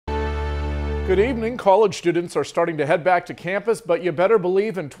Good evening. College students are starting to head back to campus, but you better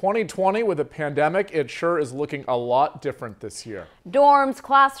believe in 2020 with a pandemic, it sure is looking a lot different this year. Dorms,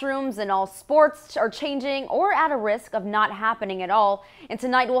 classrooms, and all sports are changing or at a risk of not happening at all. And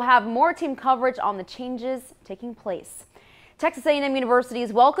tonight we'll have more team coverage on the changes taking place. Texas A&M University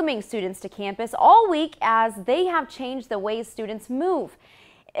is welcoming students to campus all week as they have changed the way students move.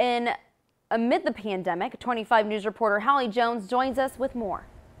 Amid the pandemic, 25 News reporter Hallie Jones joins us with more.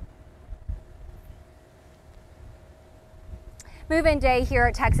 Move-in day here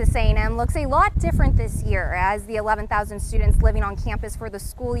at Texas A&M looks a lot different this year as the 11,000 students living on campus for the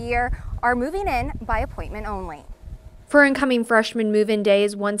school year are moving in by appointment only. For incoming freshmen, move-in day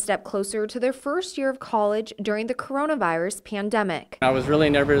is one step closer to their first year of college during the coronavirus pandemic. I was really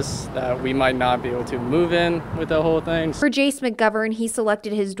nervous that we might not be able to move in with the whole thing. For Jace McGovern, he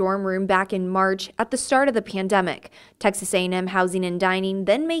selected his dorm room back in March at the start of the pandemic. Texas A&M Housing and Dining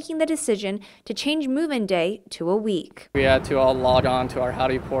then making the decision to change move-in day to a week. We had to all log on to our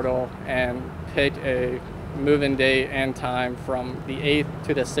Howdy portal and pick a move-in day and time from the 8th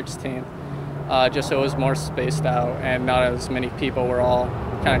to the 16th. Just so it was more spaced out and not as many people were all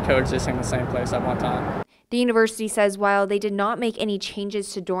kind of coexisting in the same place at one time. The university says while they did not make any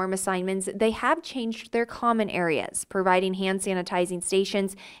changes to dorm assignments, they have changed their common areas, providing hand sanitizing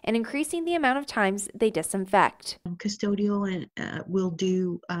stations and increasing the amount of times they disinfect. Custodial and will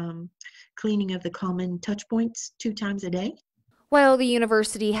do cleaning of the common touch points 2 times a day. While the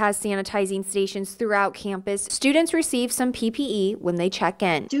university has sanitizing stations throughout campus, students receive some PPE when they check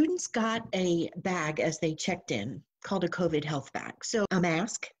in. Students got a bag as they checked in called a COVID health bag. So a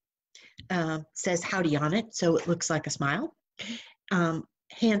mask says howdy on it, so it looks like a smile, hand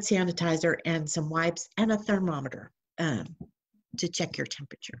sanitizer and some wipes and a thermometer to check your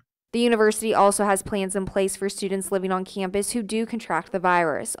temperature. The university also has plans in place for students living on campus who do contract the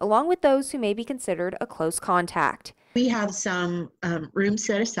virus, along with those who may be considered a close contact. We have some rooms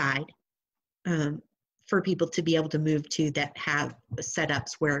set aside for people to be able to move to that have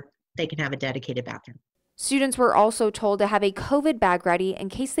setups where they can have a dedicated bathroom. Students were also told to have a COVID bag ready in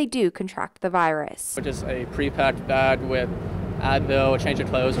case they do contract the virus. Just a pre-packed bag with Advil, a change of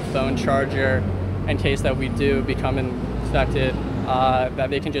clothes, a phone charger, in case that we do become infected, that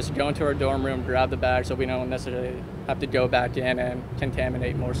they can just go into our dorm room, grab the bag so we don't necessarily have to go back in and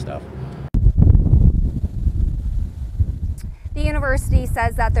contaminate more stuff. The university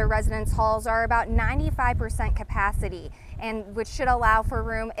says that their residence halls are about 95% capacity, and which should allow for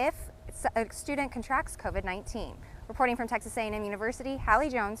room if a student contracts COVID-19. Reporting from Texas A&M University, Hallie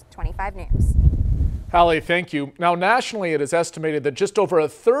Jones, 25 News. Hallie, thank you. Now, nationally, it is estimated that just over a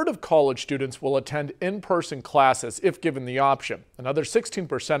third of college students will attend in-person classes if given the option. Another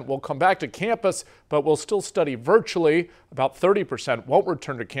 16% will come back to campus, but will still study virtually. About 30% won't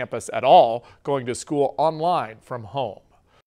return to campus at all, going to school online from home.